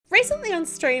Recently on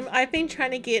stream, I've been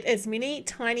trying to get as many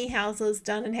tiny houses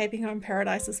done in Happy Home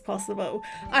Paradise as possible.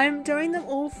 I'm doing them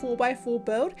all 4x4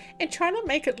 build and trying to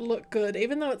make it look good,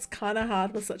 even though it's kind of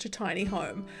hard with such a tiny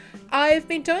home. I've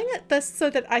been doing this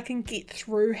so that I can get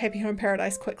through Happy Home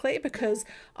Paradise quickly because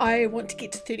I want to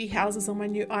get to 30 houses on my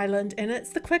new island, and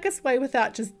it's the quickest way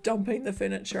without just dumping the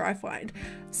furniture, I find.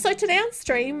 So today on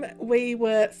stream, we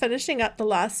were finishing up the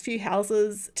last few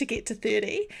houses to get to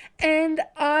 30, and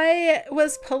I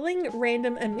was pulling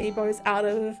random amiibos out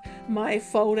of my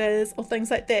folders or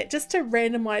things like that just to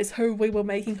randomize who we were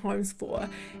making homes for,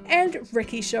 and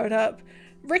Ricky showed up.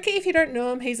 Ricky, if you don't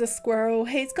know him, he's a squirrel.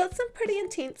 He's got some pretty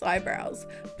intense eyebrows,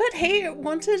 but he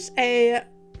wanted a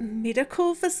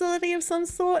medical facility of some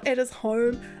sort at his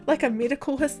home, like a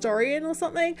medical historian or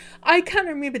something. I can't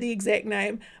remember the exact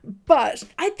name, but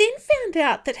I then found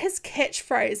out that his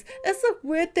catchphrase is a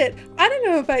word that, I don't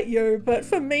know about you, but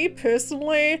for me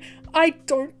personally, I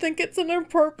don't think it's an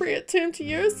appropriate term to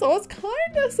use, so I was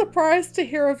kind of surprised to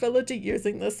hear a villager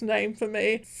using this name for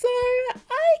me. So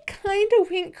I kind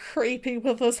of went creepy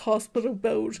with this hospital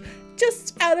build,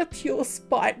 just out of pure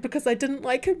spite because I didn't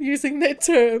like him using that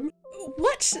term.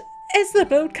 As the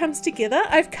build comes together,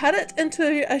 I've cut it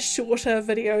into a shorter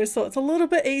video so it's a little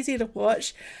bit easier to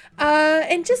watch,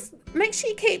 and just make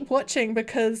sure you keep watching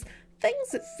because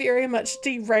things very much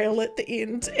derail at the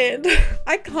end and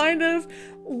I kind of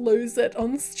lose it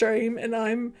on stream, and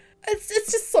it's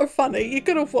just so funny. You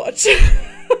gotta watch.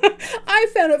 I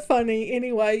found it funny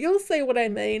anyway. You'll see what I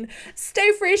mean.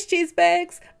 Stay fresh, cheese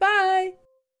bags. Bye.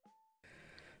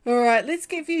 Alright, let's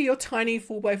give you your tiny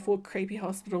 4x4 creepy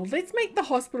hospital. Let's make the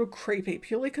hospital creepy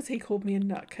purely because he called me a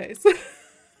nutcase.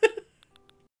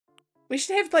 We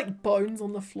should have like bones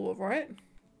on the floor, right?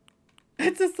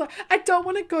 It's just like, I don't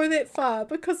want to go that far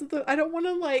because of the, I don't want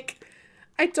to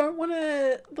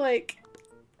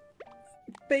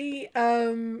be,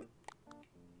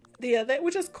 yeah, that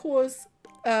would just cause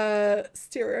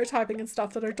stereotyping and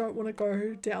stuff that I don't want to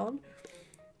go down.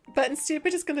 But instead we're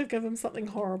just going to give him something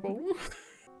horrible.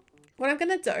 What I'm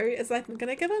going to do is I'm going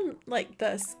to give him like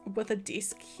this with a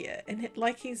desk here, and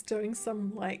like he's doing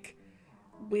some like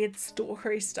weird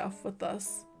stalkery stuff with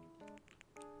this.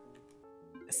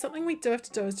 Something we do have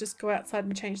to do is just go outside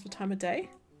and change the time of day.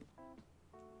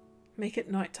 Make it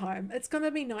nighttime. It's going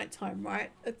to be nighttime, right?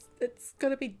 It's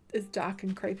going to be as dark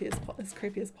and creepy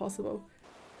as possible.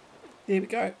 There we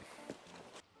go.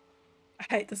 I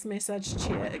hate this massage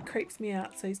chair. It creeps me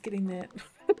out, so he's getting that.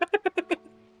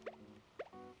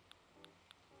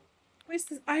 Where's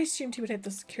this? I assumed he would have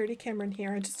the security camera in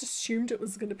here. I just assumed it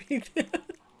was going to be there.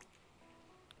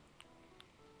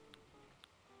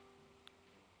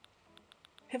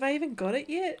 Have I even got it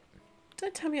yet?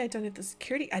 Don't tell me I don't have the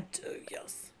security. I do,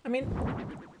 yes. I mean,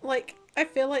 like, I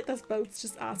feel like this boat's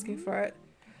just asking for it.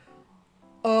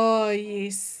 Oh,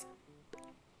 yes.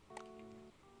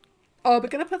 Oh, we're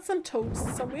going to put some tools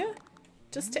somewhere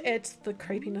just to add to the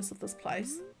creepiness of this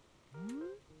place.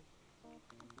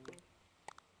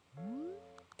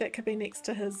 That could be next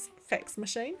to his fax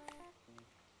machine.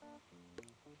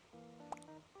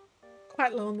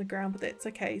 Quite low on the ground, but that's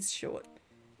okay, he's short.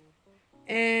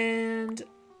 And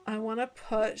I want to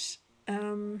put,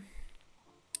 what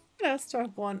else do I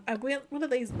want? I want one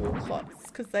of these wall clocks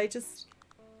because they just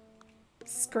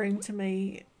scream to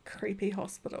me creepy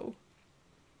hospital.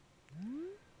 I'm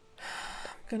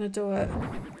gonna do it.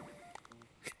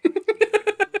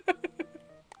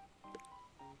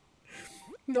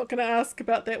 Not gonna ask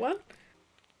about that one.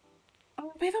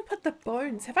 Oh, we haven't put the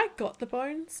bones. Have I got the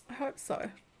bones? I hope so.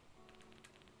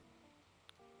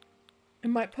 I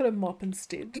might put a mop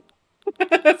instead.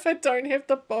 If I don't have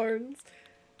the bones.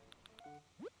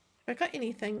 Have I got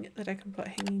anything that I can put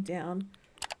hanging down?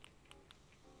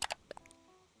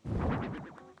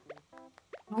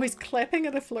 Oh, he's clapping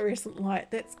at a fluorescent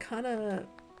light. That's kind of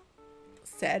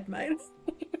sad, mate.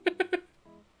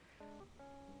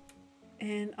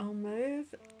 And I'll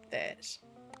move that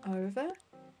over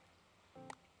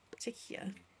to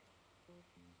here.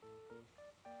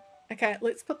 Okay,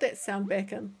 let's put that sound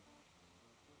back in.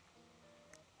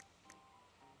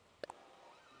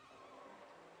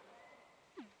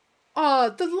 Oh,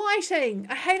 the lighting!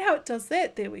 I hate how it does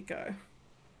that. There we go.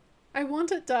 I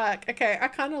want it dark. Okay, I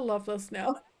kind of love this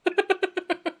now.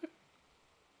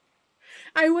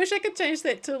 I wish I could change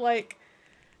that to like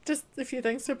just a few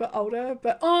things to a bit older,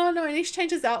 but oh no, I need to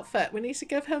change his outfit. We need to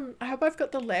give him, I hope I've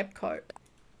got the lab coat.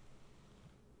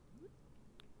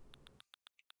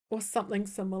 Or something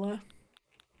similar.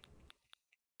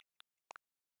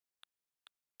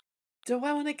 Do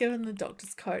I want to give him the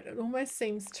doctor's coat? It almost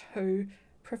seems too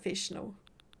professional.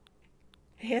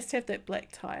 He has to have that black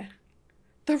tie.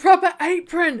 The rubber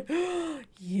apron!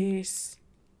 Yes.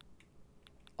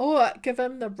 Or give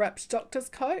him the ripped doctor's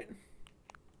coat.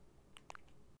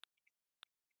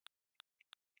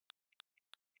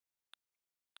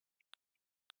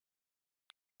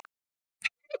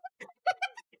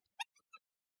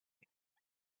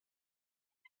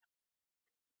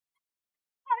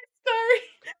 Sorry.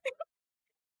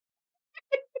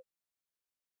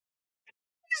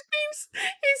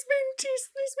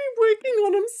 He's been working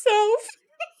on himself.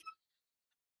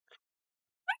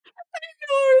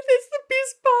 No, that's the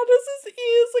best part is his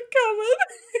ears are covered.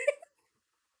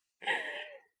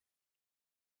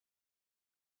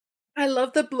 I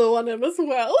love the blue on him as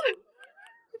well.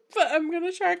 But I'm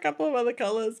gonna try a couple of other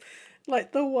colours.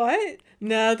 Like the white?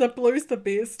 Nah, the blue's the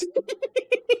best.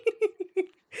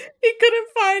 He couldn't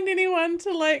find anyone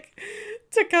to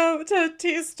go to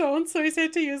test on, so he's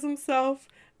had to use himself.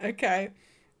 Okay.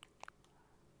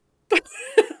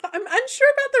 I'm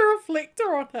unsure about the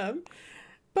reflector on him,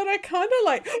 but I kind of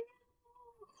like.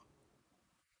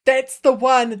 That's the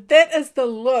one. That is the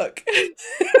look.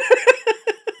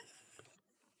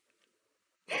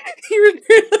 You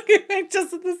regret looking back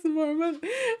just at this moment.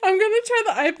 I'm gonna try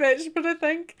the eye patch, but I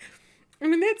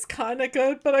mean that's kind of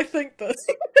good, but I think this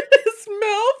his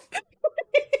mouth.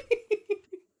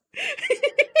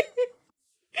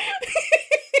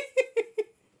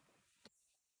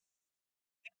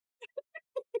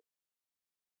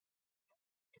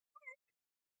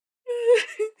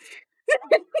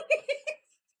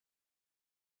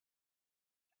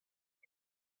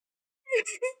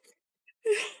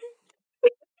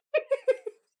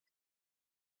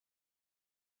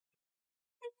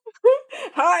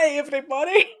 Hi,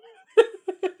 everybody.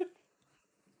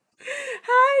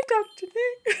 Hi, Dr.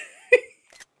 Nick.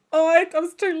 Oh, I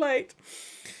was too late.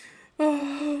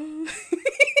 Oh.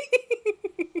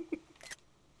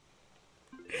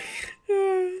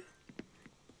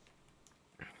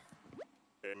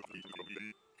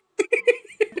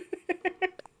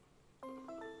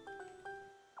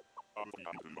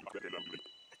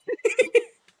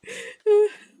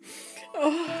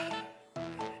 Oh,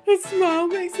 his smile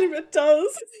makes him, it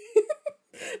does.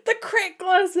 The cracked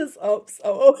glasses. Oops.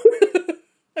 Oh,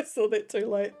 I saw that too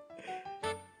late.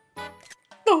 The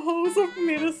halls of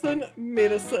medicine.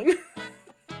 Medicine.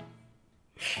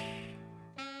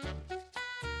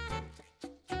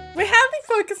 We're hardly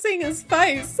focusing his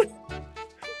face.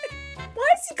 Why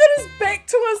has he got his back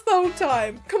to us the whole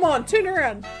time? Come on, turn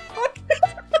around.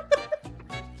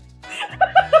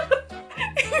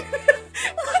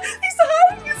 He's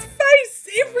hiding his face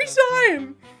every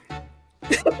time.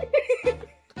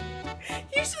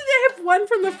 Usually they have one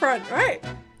from the front, right?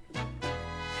 But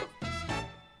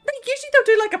usually they'll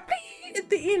do like a pee at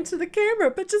the end to the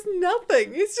camera, but just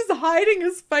nothing. He's just hiding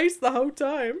his face the whole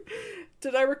time.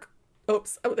 Did I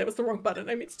Oops, oh, that was the wrong button.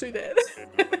 I meant to do that.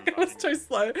 It was too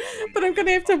slow. But I'm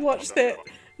gonna have to watch that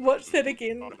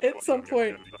again at some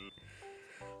point.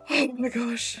 Oh my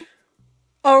gosh.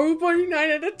 Oh boy,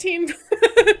 9 out of 10.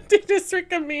 Dentist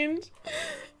recommend.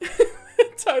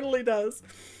 Totally does.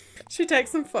 She takes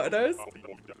some photos.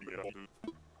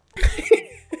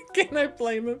 Can I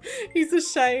blame him? He's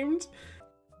ashamed.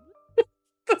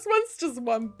 This one's just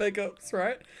one big oops,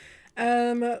 right?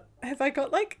 Have I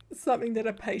got like something that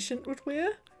a patient would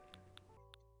wear?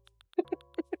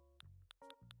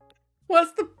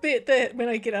 What's the bet that when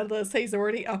I get out of this, he's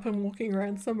already up and walking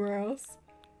around somewhere else?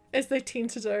 As they tend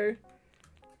to do.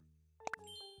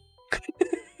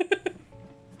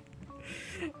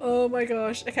 Oh my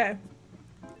gosh, okay.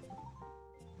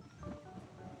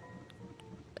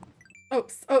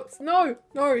 Oops, oops, no,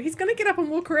 no, he's gonna get up and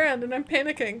walk around and I'm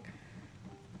panicking.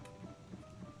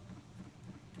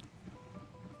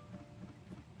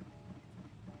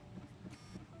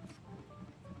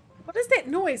 What is that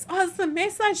noise? Oh, it's the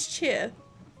massage chair.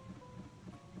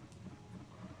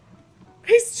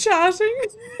 He's charging.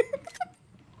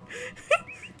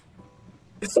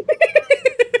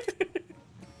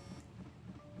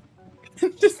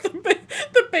 Just the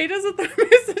beaters of the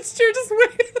massage chair just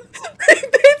went.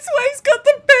 That's why he's got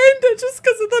the bandage, just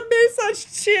because of the massage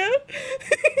chair.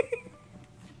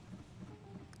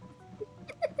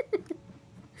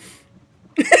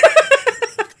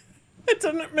 I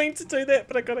didn't mean to do that,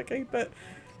 but I gotta keep it.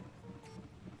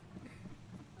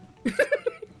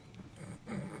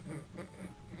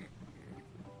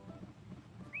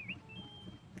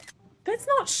 That's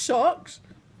not shocked.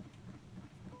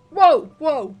 Whoa,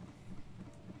 whoa.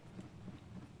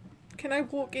 Can I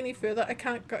walk any further? I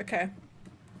can't go. Okay.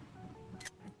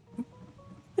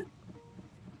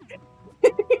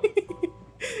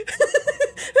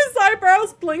 His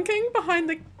eyebrows blinking behind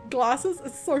glasses.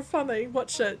 It's so funny.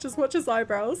 Watch it. Just watch his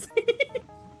eyebrows.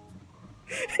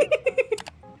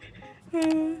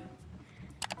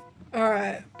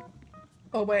 Alright.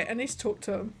 Oh wait, I need to talk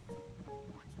to him.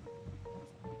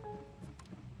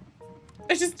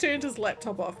 I just turned his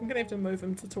laptop off. I'm gonna have to move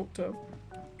him to talk to him.